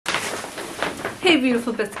Hey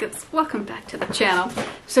beautiful biscuits, welcome back to the channel.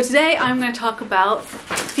 So today I'm going to talk about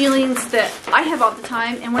feelings that I have all the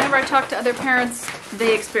time, and whenever I talk to other parents,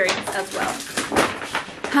 they experience as well.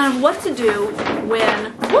 Kind of what to do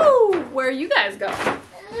when, woo, where you guys go.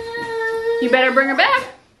 You better bring her back.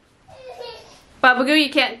 Babagoo, you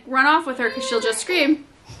can't run off with her because she'll just scream.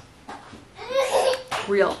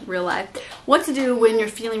 Real life. What to do when you're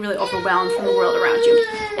feeling really overwhelmed from the world around you.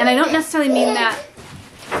 And I don't necessarily mean that,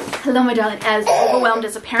 hello my darling, as overwhelmed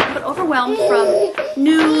as a parent, but overwhelmed from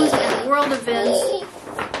news and world events.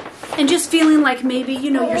 And just feeling like maybe,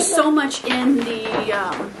 you know, you're so much in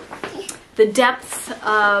the depths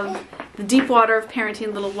of the deep water of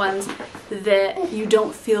parenting little ones that you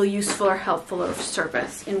don't feel useful or helpful or of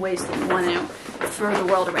service in ways that you want to for the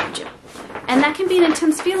world around you. And that can be an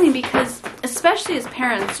intense feeling because, especially as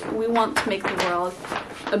parents, we want to make the world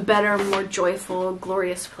a better, more joyful,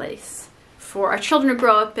 glorious place for our children to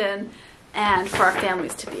grow up in and for our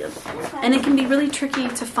families to be in. And it can be really tricky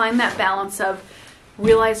to find that balance of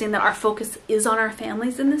realizing that our focus is on our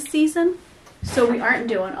families in this season. So we aren't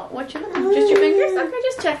doing, oh, what you doing? Just your fingers? Okay,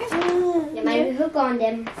 just checking. You might hook on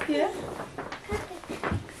them. Yeah.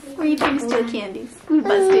 Or you trying to steal candies? We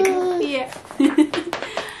busted. Yeah.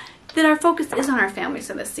 That our focus is on our families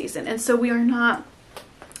in this season. And so we are not,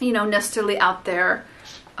 you know, necessarily out there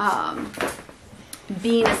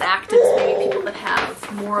being as active as maybe people that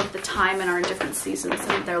have more of the time and are in different seasons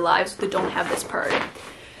in their lives that don't have this priority.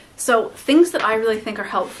 So things that I really think are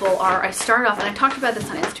helpful are, I start off, and I talked about this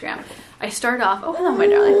on Instagram, I start off, oh hello my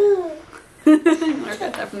darling. I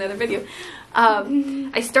got that from the other video.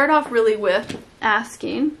 I start off really with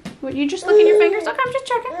asking, would you just look at your fingers? Okay, I'm just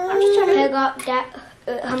checking. I got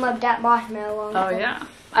that, that marshmallow on. Oh yeah.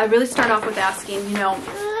 I really start off with asking, you know,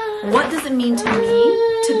 what does it mean to me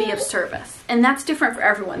to be of service? And that's different for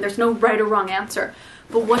everyone. There's no right or wrong answer.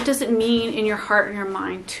 But what does it mean in your heart and your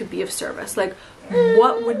mind to be of service? Like,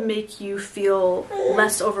 what would make you feel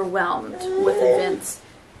less overwhelmed with events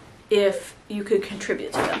if you could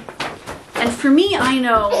contribute to them? And for me, I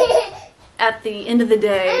know at the end of the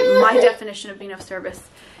day, my definition of being of service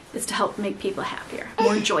is to help make people happier,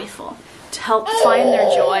 more joyful, to help find their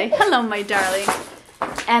joy. Hello, my darling.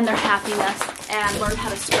 And their happiness, and learn how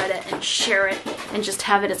to spread it and share it and just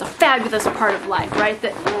have it as a fabulous part of life, right?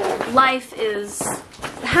 That life is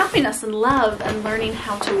happiness and love, and learning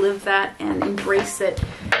how to live that and embrace it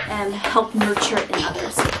and help nurture it in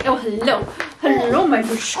others. Oh, hello. Hello, my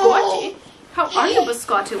biscotti. How are you,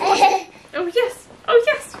 biscotti? Oh, yes. Oh,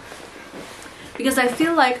 yes. Because I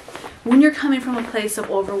feel like when you're coming from a place of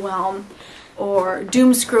overwhelm or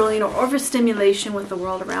doom scrolling or overstimulation with the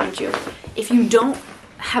world around you, if you don't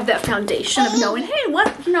have that foundation of knowing, hey,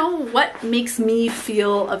 what makes me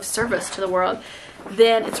feel of service to the world,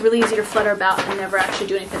 then it's really easy to flutter about and never actually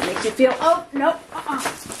do anything that makes you feel, oh, no,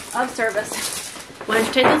 of service. Why don't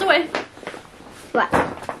you take those away? What?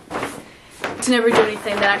 To never do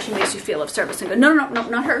anything that actually makes you feel of service and go, no,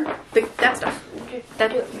 not her. That stuff.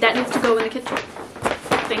 That needs to go in the kitchen.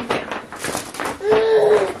 Thank you.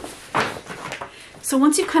 So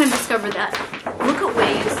once you've kind of discovered that, look at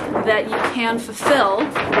ways that you can fulfill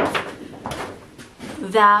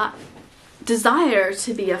that desire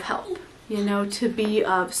to be of help, you know, to be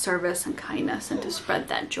of service and kindness and to spread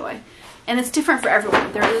that joy. And it's different for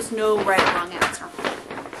everyone. There is no right or wrong answer.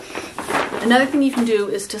 Another thing you can do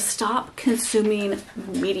is to stop consuming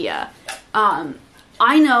media. I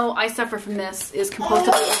know I suffer from this, is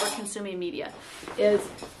compulsively over-consuming media.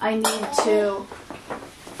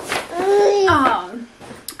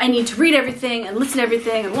 I need to read everything and listen to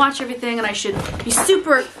everything and watch everything, and I should be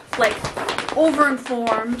super, like,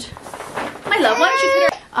 over-informed. My love, why don't you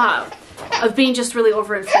put her, of being just really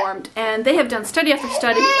over-informed. And they have done study after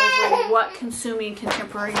study over what consuming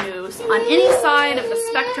contemporary news on any side of the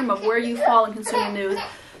spectrum of where you fall in consuming news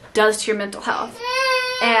does to your mental health.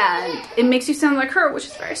 And it makes you sound like her, which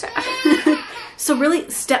is very sad. So really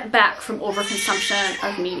step back from overconsumption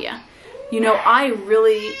of media. You know, I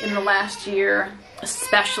really, in the last year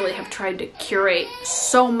especially, have tried to curate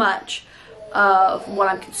so much of what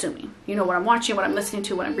I'm consuming. You know, what I'm watching, what I'm listening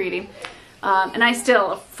to, what I'm reading. And I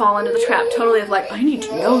still fall into the trap totally of like, I need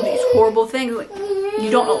to know these horrible things. Like,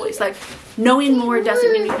 you don't always. Like, knowing more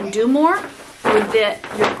doesn't mean you can do more, or that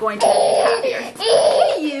you're going to be happier.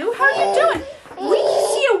 Hey you, how are you doing? We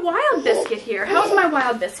see a wild biscuit here. How's my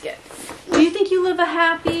wild biscuit? Do you think you live a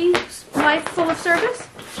happy life full of service?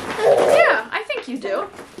 Yeah, I think you do.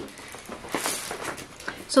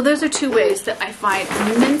 So those are two ways that I find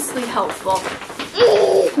immensely helpful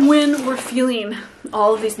when we're feeling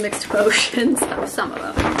all of these mixed emotions, some of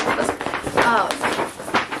them,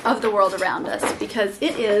 of the world around us, because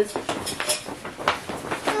it is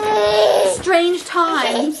strange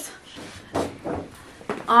times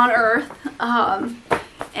on Earth.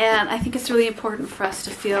 And I think it's really important for us to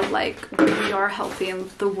feel like we are helping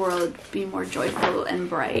the world be more joyful and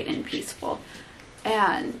bright and peaceful.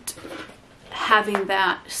 And having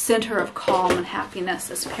that center of calm and happiness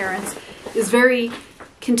as parents is very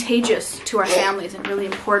contagious to our families and really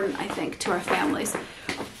important, I think, to our families.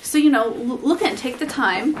 So, you know, look at it, take the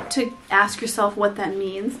time to ask yourself what that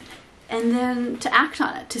means and then to act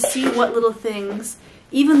on it, to see what little things,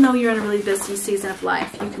 even though you're in a really busy season of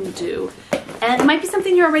life, you can do. And it might be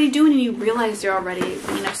something you're already doing and you realize you're already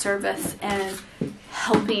being of service and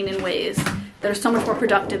helping in ways that are so much more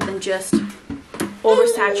productive than just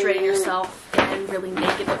oversaturating yourself and really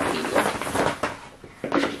negative feel.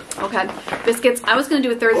 Okay, biscuits, I was going to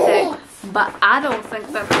do a third thing, but I don't think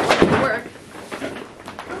that's going to work.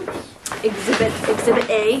 Exhibit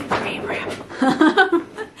A, Rain Wrap.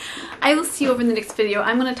 I will see you over in the next video.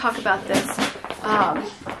 I'm going to talk about this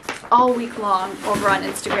all week long over on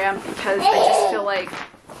Instagram because I just feel like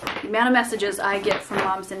the amount of messages I get from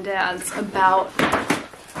moms and dads about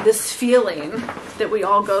this feeling that we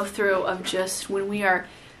all go through of just when we are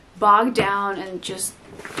bogged down and just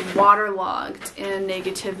waterlogged in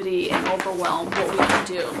negativity and overwhelm, what we can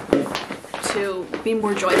do to be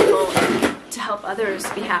more joyful and to help others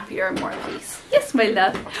be happier and more at peace. Yes, my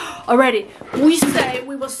love. Alrighty, we say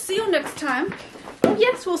we will see you next time. Oh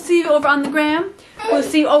yes, we'll see you over on the gram. We'll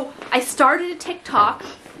see. Oh, I started a TikTok.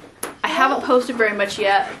 I haven't posted very much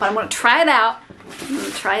yet, but I'm going to try it out. I'm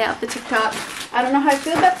going to try out the TikTok. I don't know how I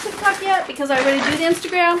feel about TikTok yet because I already do the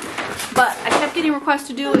Instagram, but I kept getting requests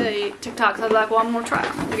to do a TikTok, so I was like, well, I'm going to try.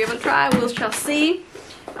 I'm going to give it a try. We shall see.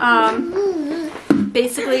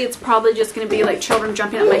 Basically, it's probably just going to be like children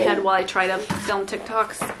jumping at my head while I try to film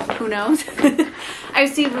TikToks. Who knows? I'll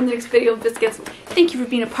see you in the next video, biscuits. Thank you for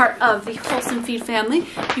being a part of the Wholesome Feed family.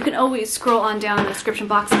 You can always scroll on down in the description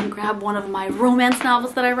box and grab one of my romance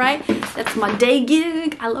novels that I write. That's my day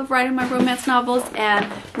gig. I love writing my romance novels, and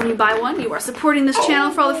when you buy one, you are supporting this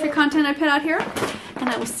channel for all the free content I put out here. And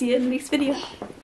I will see you in the next video.